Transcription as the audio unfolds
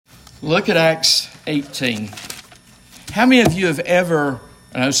Look at Acts 18. How many of you have ever,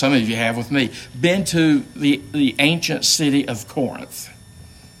 I know some of you have with me, been to the ancient city of Corinth?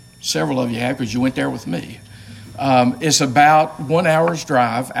 Several of you have because you went there with me. It's about 1 hour's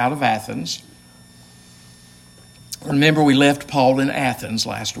drive out of Athens. Remember, we left Paul in Athens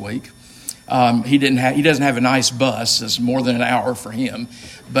last week. He doesn't have a nice bus. It's more than an hour for him.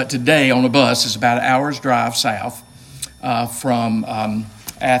 But today on a bus is about an hour's drive south from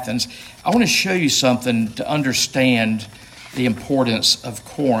Athens. I want to show you something to understand the importance of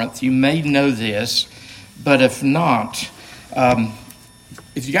Corinth. You may know this, but if not,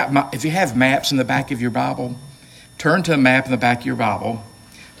 if you have maps in the back of your Bible, turn to a map in the back of your Bible.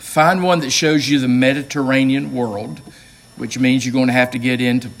 Find one that shows you the Mediterranean world, which means you're going to have to get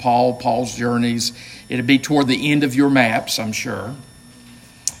into Paul's journeys. It'll be toward the end of your maps, I'm sure.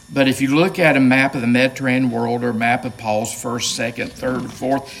 But if you look at a map of the Mediterranean world or a map of Paul's first, second, third,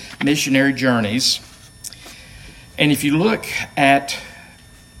 fourth missionary journeys, and if you look at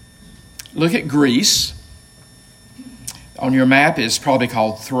Greece, on your map it's probably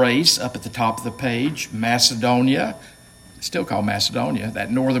called Thrace up at the top of the page, Macedonia, still called Macedonia,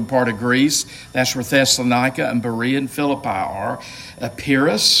 that northern part of Greece. That's where Thessalonica and Berea and Philippi are.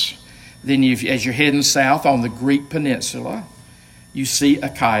 Epirus. Then as you're heading south on the Greek peninsula, you see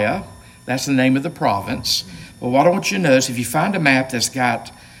Achaia. That's the name of the province. But what I want you to notice, if you find a map that's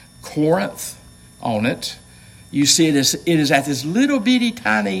got Corinth on it, you see it is at this little bitty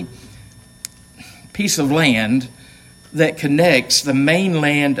tiny piece of land that connects the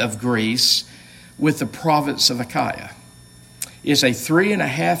mainland of Greece with the province of Achaia. It's a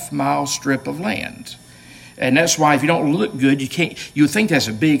 3.5 mile strip of land. And that's why if you don't look good, you think that's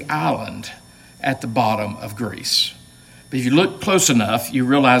a big island at the bottom of Greece. But if you look close enough, you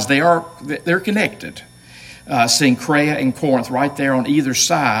realize they're connected. Cenchrea and Corinth right there on either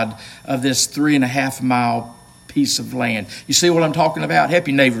side of this 3.5 mile piece of land. You see what I'm talking about? Help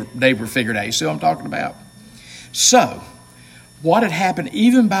your neighbor figure it out. You see what I'm talking about? So, what had happened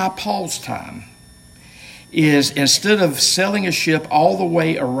even by Paul's time is instead of sailing a ship all the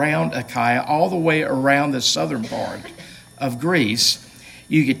way around Achaia, all the way around the southern part of Greece,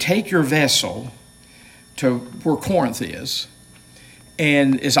 you could take your vessel to where Corinth is,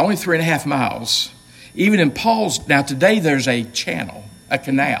 and it's only 3.5 miles. Even in Paul's, now today there's a channel, a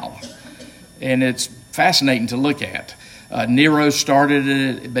canal, and it's fascinating to look at. Nero started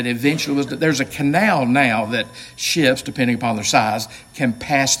it, but eventually there's a canal now that ships, depending upon their size, can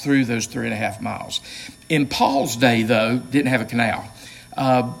pass through those 3.5 miles. In Paul's day, though, didn't have a canal.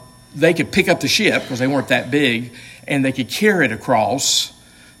 They could pick up the ship because they weren't that big, and they could carry it across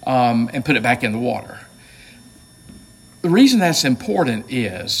and put it back in the water. The reason that's important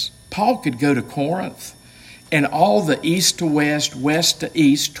is Paul could go to Corinth and all the east to west, west to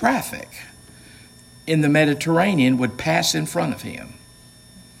east traffic in the Mediterranean would pass in front of him.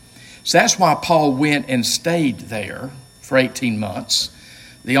 So that's why Paul went and stayed there for 18 months.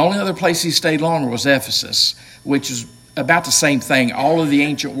 The only other place he stayed longer was Ephesus, which is about the same thing. All of the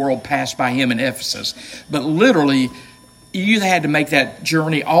ancient world passed by him in Ephesus. But literally, you either had to make that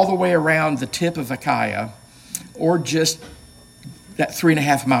journey all the way around the tip of Achaia or just that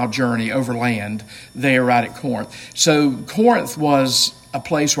 3.5 mile journey overland there right at Corinth. So Corinth was a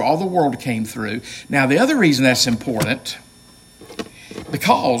place where all the world came through. Now, the other reason that's important,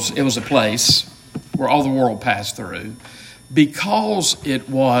 because it was a place where all the world passed through, because it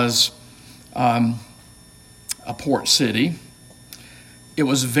was a port city, it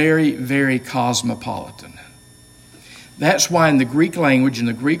was very, very cosmopolitan. That's why in the Greek language, in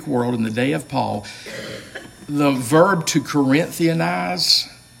the Greek world, in the day of Paul, the verb to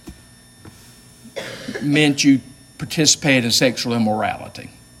Corinthianize meant you participate in sexual immorality.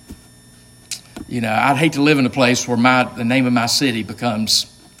 You know, I'd hate to live in a place where the name of my city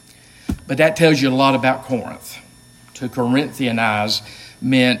becomes, but that tells you a lot about Corinth. To Corinthianize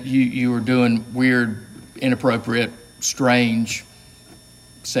meant you were doing weird, inappropriate, strange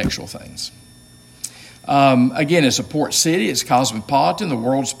sexual things. Again, it's a port city. It's cosmopolitan. The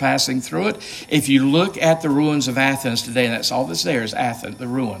world's passing through it. If you look at the ruins of Athens today, and that's all that's there is Athens, the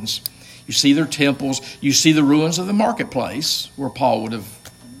ruins. You see their temples. You see the ruins of the marketplace where Paul would have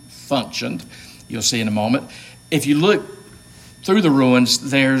functioned. You'll see in a moment. If you look through the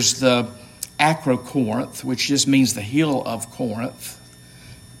ruins, there's the Acrocorinth, which just means the hill of Corinth,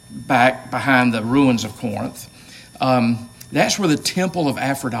 back behind the ruins of Corinth. That's where the temple of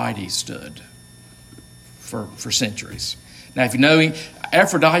Aphrodite stood for centuries. Now, if you know,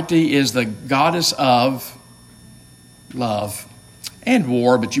 Aphrodite is the goddess of love and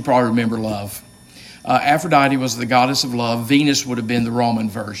war, but you probably remember love. Aphrodite was the goddess of love. Venus would have been the Roman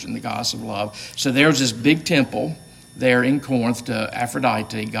version, the goddess of love. So there's this big temple there in Corinth to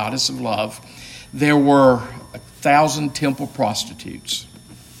Aphrodite, goddess of love. There were 1,000 temple prostitutes,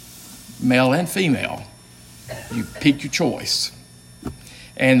 male and female. You pick your choice.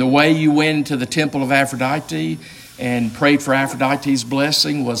 And the way you went to the temple of Aphrodite and prayed for Aphrodite's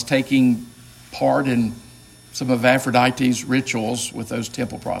blessing was taking part in some of Aphrodite's rituals with those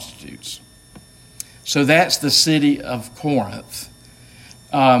temple prostitutes. So that's the city of Corinth.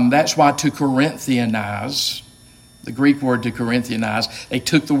 That's why to Corinthianize, the Greek word to Corinthianize, they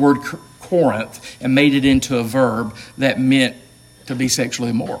took the word Corinth and made it into a verb that meant to be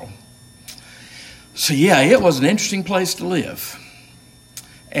sexually immoral. So yeah, it was an interesting place to live.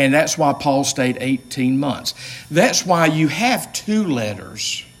 And that's why Paul stayed 18 months. That's why you have 2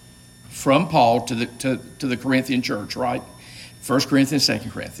 letters from Paul to the Corinthian church, right? 1 Corinthians, 2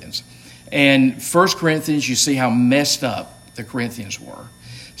 Corinthians. And 1 Corinthians, you see how messed up the Corinthians were.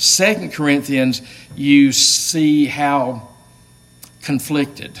 2 Corinthians, you see how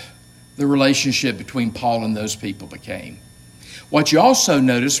conflicted the relationship between Paul and those people became. What you also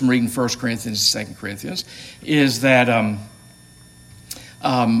notice from reading 1 Corinthians and 2 Corinthians is that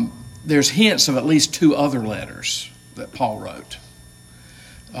there's hints of at least 2 other letters that Paul wrote.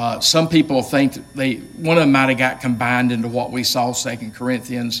 Some people think that one of them might have got combined into what we saw 2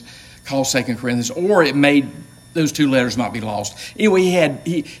 Corinthians, called 2 Corinthians, or it made those 2 letters might be lost. Anyway,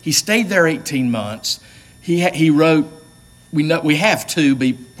 he stayed there 18 months. He wrote, we have 2, but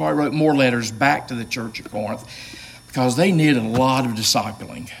he probably wrote more letters back to the church of Corinth because they needed a lot of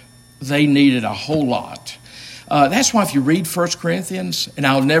discipling. They needed a whole lot. That's why if you read 1 Corinthians, and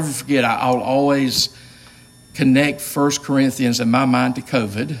I'll never forget, I'll always connect 1 Corinthians in my mind to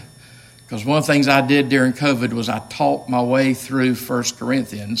COVID, because one of the things I did during COVID was I taught my way through 1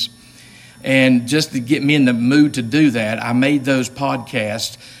 Corinthians. And just to get me in the mood to do that, I made those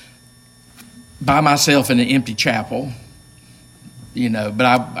podcasts by myself in an empty chapel,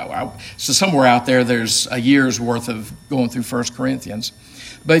 but so somewhere out there's a year's worth of going through 1 Corinthians.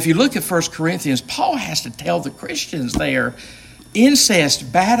 But if you look at 1 Corinthians, Paul has to tell the Christians there,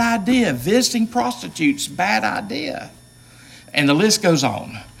 incest, bad idea. Visiting prostitutes, bad idea. And the list goes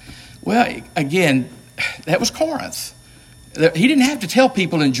on. Well, again, that was Corinth. He didn't have to tell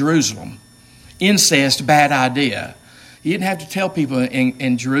people in Jerusalem, incest, bad idea. He didn't have to tell people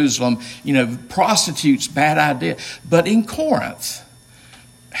in Jerusalem, prostitutes, bad idea. But in Corinth,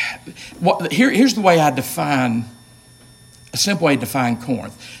 here's the way I define, a simple way to define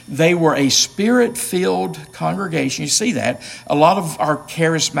Corinth. They were a spirit-filled congregation. You see that. A lot of our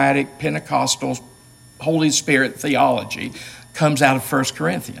charismatic, Pentecostal, Holy Spirit theology comes out of 1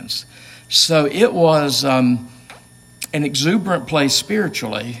 Corinthians. So it was an exuberant place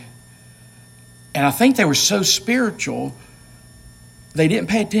spiritually. And I think they were so spiritual, they didn't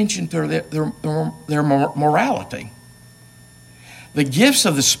pay attention to their morality. The gifts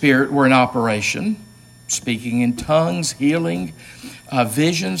of the Spirit were in operation, speaking in tongues, healing,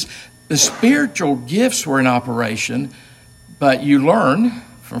 visions. The spiritual gifts were in operation, but you learn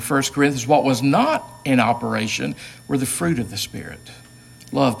from 1 Corinthians what was not in operation were the fruit of the Spirit.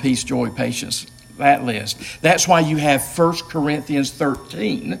 Love, peace, joy, patience, that list. That's why you have 1 Corinthians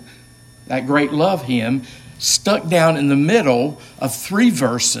 13, that great love hymn, stuck down in the middle of 3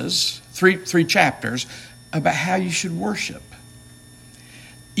 verses, three chapters, about how you should worship.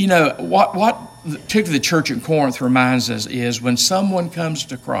 What particularly the church in Corinth reminds us is when someone comes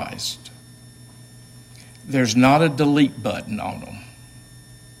to Christ, there's not a delete button on them.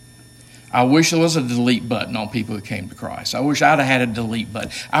 I wish there was a delete button on people who came to Christ. I wish I'd have had a delete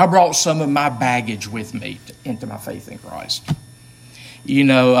button. I brought some of my baggage with me into my faith in Christ.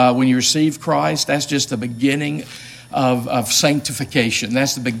 When you receive Christ, that's just the beginning of sanctification.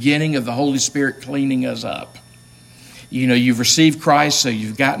 That's the beginning of the Holy Spirit cleaning us up. You've received Christ, so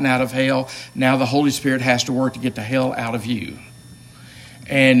you've gotten out of hell. Now the Holy Spirit has to work to get the hell out of you.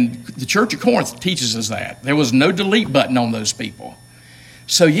 And the church of Corinth teaches us that. There was no delete button on those people.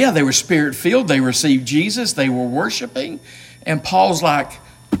 So yeah, they were Spirit-filled. They received Jesus. They were worshiping. And Paul's like,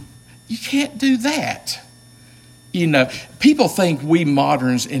 you can't do that. People think we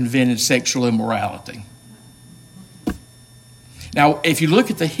moderns invented sexual immorality. Now, if you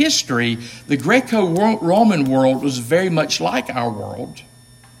look at the history, the Greco-Roman world was very much like our world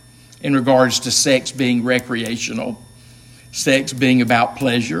in regards to sex being recreational, sex being about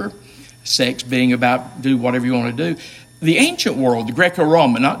pleasure, sex being about do whatever you want to do. The ancient world, the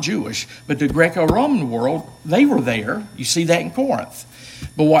Greco-Roman, not Jewish, but the Greco-Roman world, they were there. You see that in Corinth.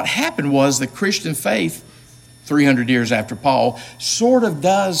 But what happened was the Christian faith 300 years after Paul,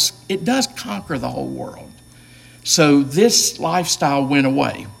 does conquer the whole world. So this lifestyle went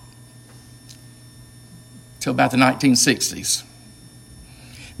away till about the 1960s.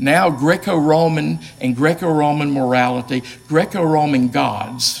 Now Greco-Roman and Greco-Roman morality, Greco-Roman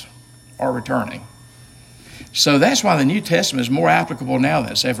gods are returning. So that's why the New Testament is more applicable now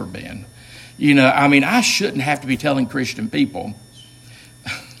than it's ever been. I shouldn't have to be telling Christian people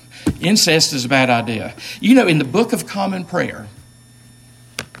incest is a bad idea. In the Book of Common Prayer,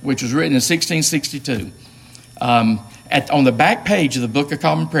 which was written in 1662, on the back page of the Book of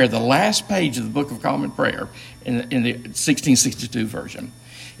Common Prayer, the last page of the Book of Common Prayer in the 1662 version,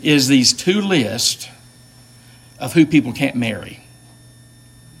 is these two lists of who people can't marry.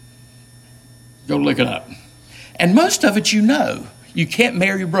 Go look it up. And most of it You can't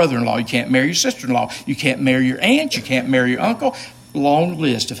marry your brother-in-law. You can't marry your sister-in-law. You can't marry your aunt. You can't marry your uncle. Long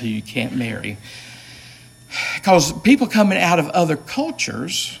list of who you can't marry. Because people coming out of other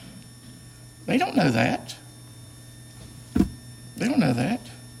cultures, they don't know that. They don't know that.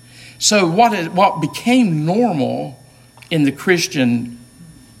 So what became normal in the Christian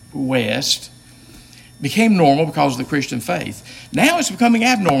West became normal because of the Christian faith. Now it's becoming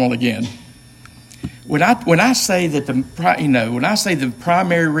abnormal again. When I say that the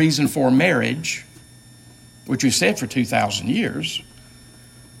primary reason for marriage, which we've said for 2,000 years,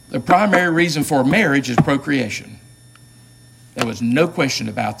 the primary reason for marriage is procreation. There was no question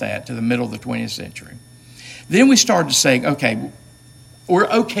about that to the middle of the 20th century. Then we started saying, okay, we're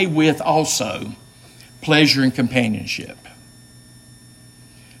okay with also pleasure and companionship.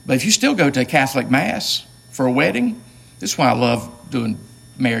 But if you still go to a Catholic Mass for a wedding, this is why I love doing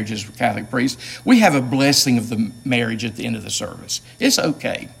marriages with Catholic priests. We have a blessing of the marriage at the end of the service. It's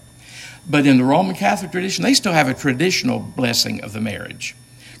okay. But in the Roman Catholic tradition, they still have a traditional blessing of the marriage.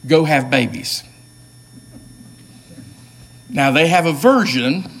 Go have babies. Now, they have a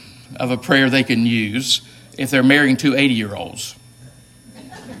version of a prayer they can use if they're marrying two 80-year-olds.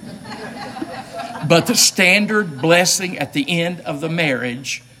 But the standard blessing at the end of the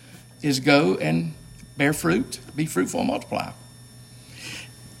marriage is go and bear fruit, be fruitful and multiply.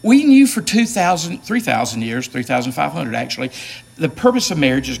 We knew for 3,000 years, 3,500 actually, the purpose of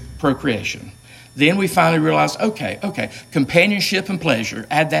marriage is procreation. Then we finally realized, okay, companionship and pleasure,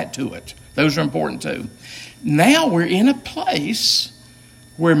 add that to it. Those are important too. Now we're in a place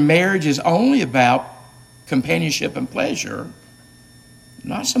where marriage is only about companionship and pleasure,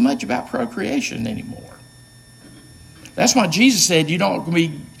 not so much about procreation anymore. That's why Jesus said you're not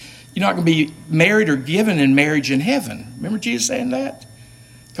going to be married or given in marriage in heaven. Remember Jesus saying that?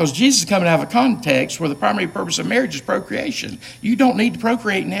 Because Jesus is coming out of a context where the primary purpose of marriage is procreation. You don't need to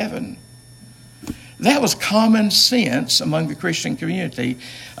procreate in heaven. That was common sense among the Christian community.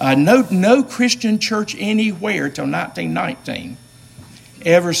 No Christian church anywhere till 1919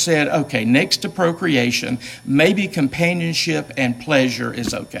 ever said, okay, next to procreation, maybe companionship and pleasure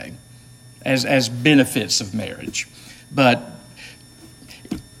is okay as benefits of marriage. But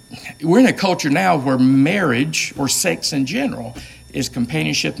we're in a culture now where marriage, or sex in general, is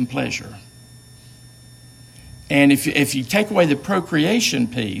companionship and pleasure. And if you take away the procreation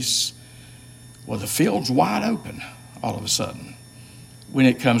piece, well, the field's wide open all of a sudden when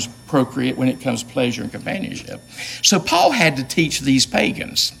it comes pleasure and companionship. So Paul had to teach these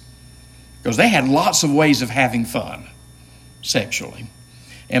pagans because they had lots of ways of having fun sexually.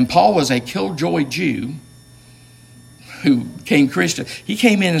 And Paul was a killjoy Jew who became Christian. He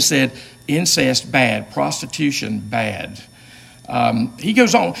came in and said, incest bad, prostitution bad. He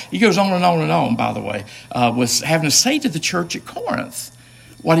goes on and on and on, by the way, with having to say to the church at Corinth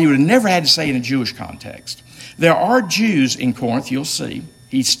what he would have never had to say in a Jewish context. There are Jews in Corinth, you'll see.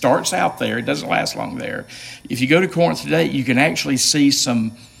 He starts out there. It doesn't last long there. If you go to Corinth today, you can actually see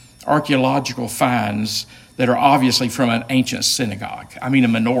some archaeological finds that are obviously from an ancient synagogue. I mean, a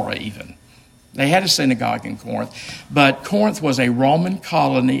menorah even. They had a synagogue in Corinth, but Corinth was a Roman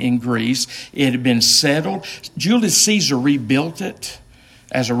colony in Greece. It had been settled. Julius Caesar rebuilt it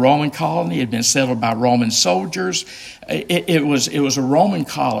as a Roman colony. It had been settled by Roman soldiers. It was a Roman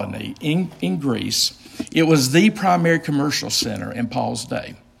colony in Greece. It was the primary commercial center in Paul's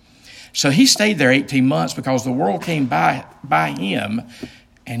day. So he stayed there 18 months because the world came by him,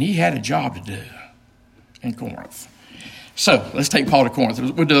 and he had a job to do in Corinth. So let's take Paul to Corinth.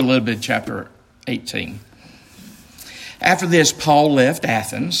 We'll do a little bit of chapter 18. After this, Paul left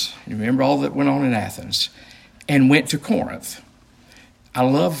Athens. You remember all that went on in Athens, and went to Corinth. I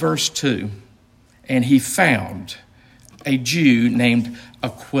love verse 2. And he found a Jew named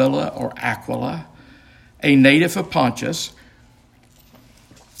Aquila, a native of Pontus,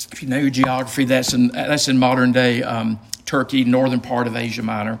 If you know your geography, that's in modern day Turkey, northern part of Asia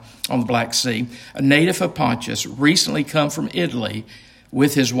Minor on the Black Sea. A native of Pontus, recently come from Italy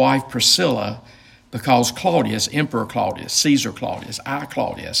with his wife Priscilla, because Claudius, Emperor Claudius, Caesar Claudius, I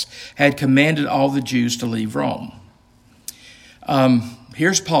Claudius, had commanded all the Jews to leave Rome.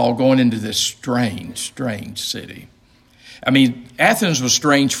 Here's Paul going into this strange city. I mean, Athens was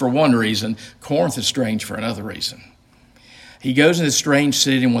strange for one reason. Corinth is strange for another reason. He goes into this strange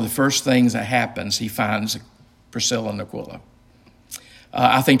city, and one of the first things that happens, he finds Priscilla and Aquila.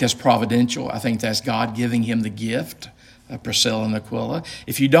 I think that's providential. I think that's God giving him the gift of Priscilla and Aquila.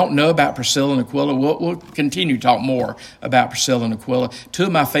 If you don't know about Priscilla and Aquila, we'll continue to talk more about Priscilla and Aquila, two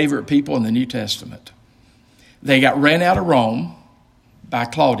of my favorite people in the New Testament. They got ran out of Rome by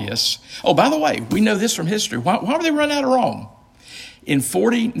Claudius. Oh, by the way, we know this from history. Why were they run out of Rome? In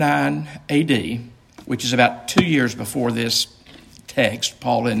 49 AD, which is about 2 years before this text,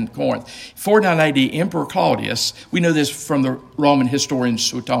 Paul in Corinth, 49 AD, Emperor Claudius, we know this from the Roman historian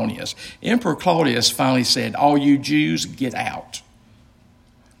Suetonius. Emperor Claudius finally said, all you Jews, get out.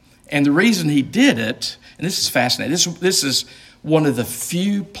 And the reason he did it, and this is fascinating, this is one of the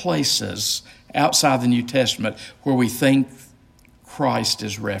few places outside the New Testament where we think Christ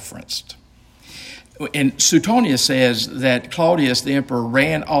is referenced. And Suetonius says that Claudius, the emperor,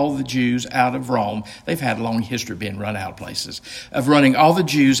 ran all the Jews out of Rome. They've had a long history of being run out of places. Of running all the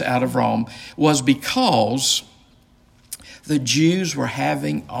Jews out of Rome was because the Jews were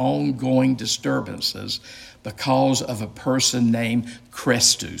having ongoing disturbances because of a person named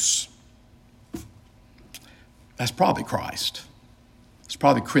Chrestus. That's probably Christ. It's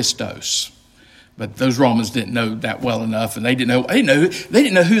probably Christos. But those Romans didn't know that well enough, and they didn't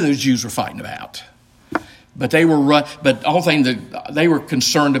know who those Jews were fighting about. But they were they were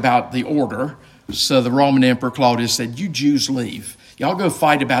concerned about the order. So the Roman Emperor Claudius said, "You Jews leave. Y'all go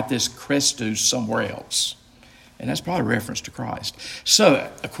fight about this Christus somewhere else." And that's probably a reference to Christ. So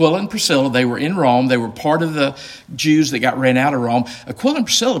Aquila and Priscilla, they were in Rome. They were part of the Jews that got ran out of Rome. Aquila and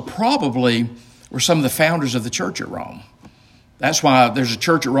Priscilla probably were some of the founders of the church at Rome. That's why there's a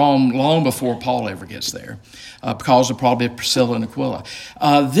church at Rome long before Paul ever gets there, because of probably Priscilla and Aquila.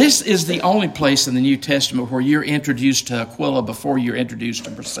 This is the only place in the New Testament where you're introduced to Aquila before you're introduced to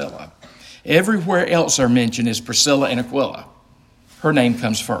Priscilla. Everywhere else are mentioned is Priscilla and Aquila. Her name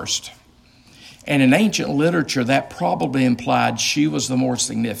comes first. And in ancient literature, that probably implied she was the more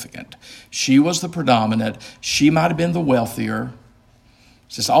significant. She was the predominant. She might have been the wealthier.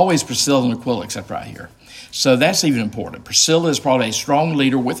 It's always Priscilla and Aquila, except right here. So that's even important. Priscilla is probably a strong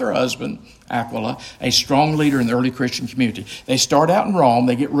leader with her husband, Aquila, a strong leader in the early Christian community. They start out in Rome.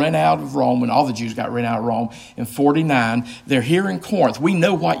 They get run out of Rome when all the Jews got run out of Rome in 49. They're here in Corinth. We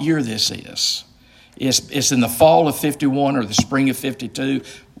know what year this is. It's in the fall of 51 or the spring of 52.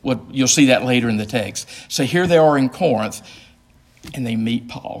 You'll see that later in the text. So here they are in Corinth, and they meet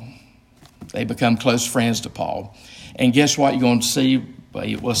Paul. They become close friends to Paul. And guess what you're going to see?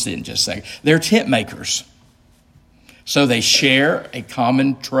 We'll see in just a second. They're tent makers. So they share a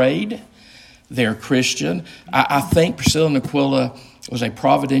common trade. They're Christian. I think Priscilla and Aquila was a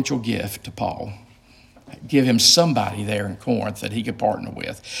providential gift to Paul. Give him somebody there in Corinth that he could partner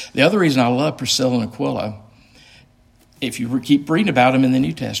with. The other reason I love Priscilla and Aquila, if you keep reading about them in the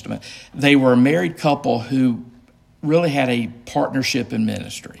New Testament, they were a married couple who really had a partnership in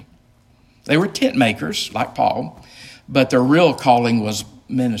ministry. They were tent makers, like Paul, but their real calling was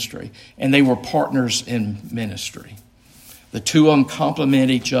ministry, and they were partners in ministry. The two of them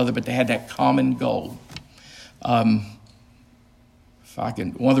complement each other, but they had that common goal. One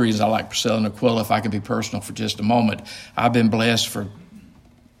of the reasons I like Priscilla and Aquila, if I can be personal for just a moment, I've been blessed for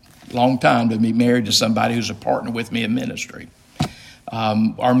a long time to be married to somebody who's a partner with me in ministry.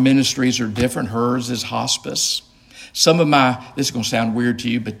 Our ministries are different. Hers is hospice. This is going to sound weird to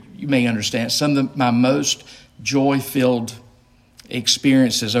you, but you may understand, some of my most joy-filled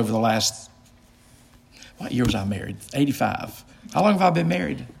experiences over the last, what year was I married? 85. How long have I been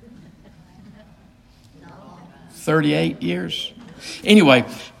married? 38 years. Anyway,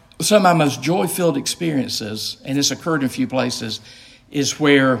 some of my most joy-filled experiences, and this occurred in a few places, is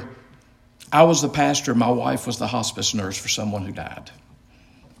where I was the pastor and my wife was the hospice nurse for someone who died.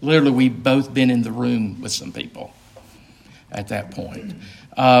 Literally, we've both been in the room with some people at that point.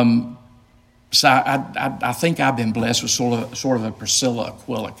 So I think I've been blessed with sort of a Priscilla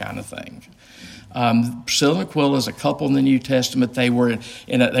Aquila kind of thing. Priscilla and Aquila is a couple in the New Testament. They were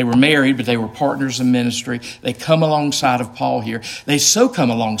married, but they were partners in ministry. They come alongside of Paul here. They so come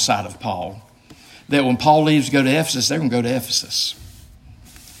alongside of Paul that when Paul leaves to go to Ephesus, they're going to go to Ephesus.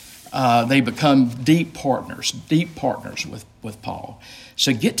 They become deep partners with Paul.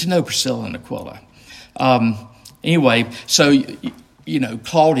 So get to know Priscilla and Aquila. Anyway, so,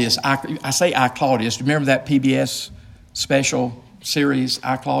 Claudius, I say I, Claudius. Remember that PBS special series,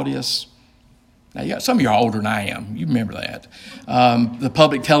 I, Claudius? Now, some of you are older than I am. You remember that. The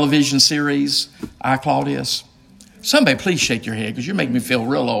public television series, I, Claudius. Somebody please shake your head because you're making me feel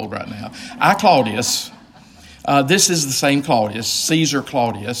real old right now. I, Claudius. This is the same Claudius, Caesar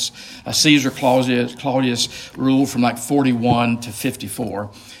Claudius. Claudius ruled from like 41 to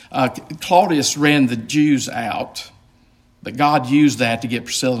 54. Claudius ran the Jews out, but God used that to get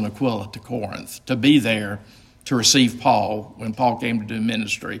Priscilla and Aquila to Corinth, to be there to receive Paul when Paul came to do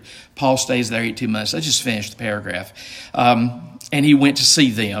ministry. Paul stays there 18 months. Let's just finish the paragraph. And he went to see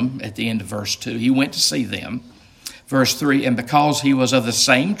them at the end of verse 2. He went to see them. Verse 3, and because he was of the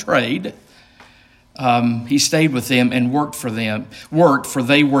same trade, he stayed with them and worked, for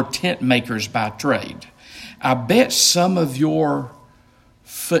they were tent makers by trade. I bet some of your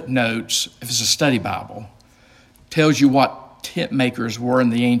footnotes, if it's a study Bible, tells you what tent makers were in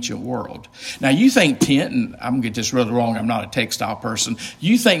the ancient world. Now, you think tent, and I'm going to get this really wrong, I'm not a textile person.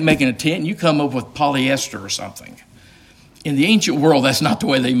 You think making a tent, you come up with polyester or something. In the ancient world, that's not the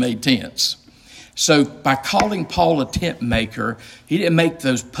way they made tents. So by calling Paul a tent maker, he didn't make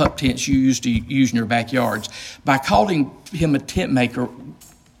those pup tents you used to use in your backyards. By calling him a tent maker,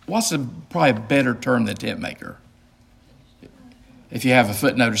 what's probably a better term than tent maker? If you have a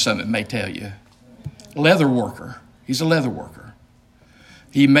footnote or something, it may tell you. Leather worker. He's a leather worker.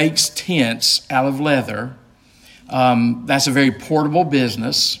 He makes tents out of leather. That's a very portable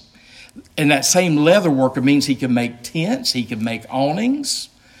business. And that same leather worker means he can make tents, he can make awnings.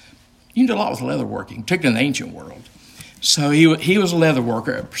 You can do a lot with leather working, particularly in the ancient world. So he was a leather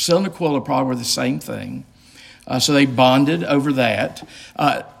worker. Priscilla and Aquila probably were the same thing. So they bonded over that.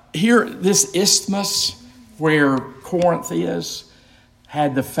 Here, this isthmus where Corinth is,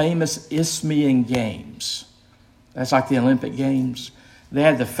 had the famous Isthmian Games. That's like the Olympic Games. They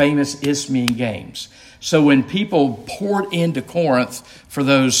had the famous Isthmian Games. So when people poured into Corinth for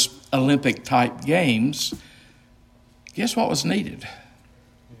those Olympic-type games, guess what was needed?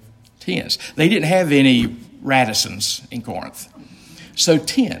 Tents. They didn't have any Radissons in Corinth. So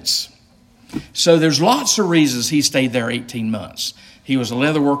tents. So there's lots of reasons he stayed there 18 months. He was a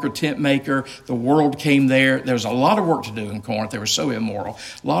leather worker, tent maker. The world came there. There was a lot of work to do in Corinth. They were so immoral.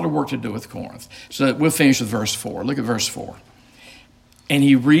 A lot of work to do with Corinth. So we'll finish with verse 4. Look at verse 4. And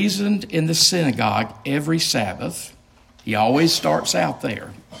he reasoned in the synagogue every Sabbath. He always starts out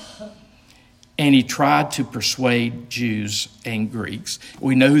there. And he tried to persuade Jews and Greeks.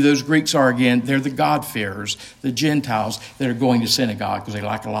 We know who those Greeks are again. They're the God-fearers, the Gentiles that are going to synagogue because they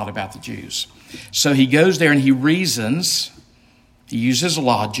like a lot about the Jews. So he goes there and he reasons. He uses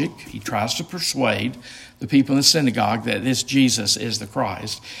logic. He tries to persuade the people in the synagogue that this Jesus is the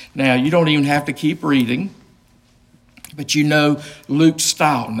Christ. Now, you don't even have to keep reading, but you know Luke's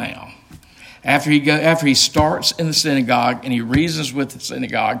style now. After he starts in the synagogue and he reasons with the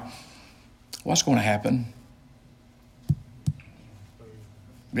synagogue, what's going to happen?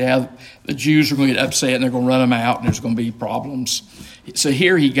 Yeah, the Jews are going to get upset and they're going to run him out and there's going to be problems. So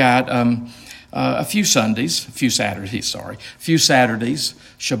here he got a few Saturdays,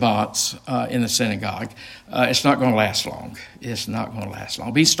 Shabbats in the synagogue. It's not going to last long. It's not going to last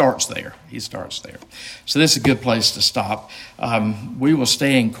long. But he starts there. So this is a good place to stop. We will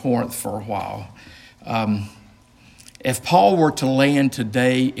stay in Corinth for a while. If Paul were to land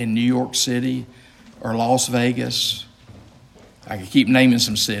today in New York City or Las Vegas, I could keep naming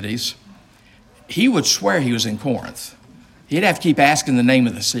some cities, he would swear he was in Corinth. He'd have to keep asking the name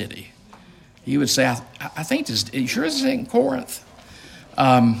of the city. He would say, I think this is in Corinth.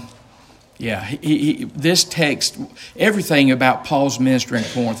 This text, everything about Paul's ministry in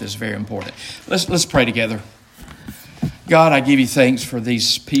Corinth is very important. Let's pray together. God, I give you thanks for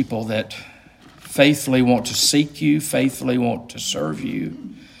these people that faithfully want to seek you, faithfully want to serve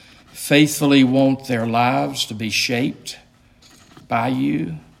you, faithfully want their lives to be shaped by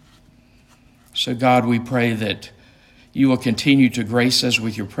you. So God, we pray that you will continue to grace us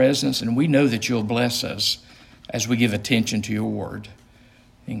with your presence, and we know that you'll bless us as we give attention to your word.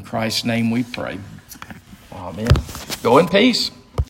 In Christ's name we pray. Amen. Go in peace.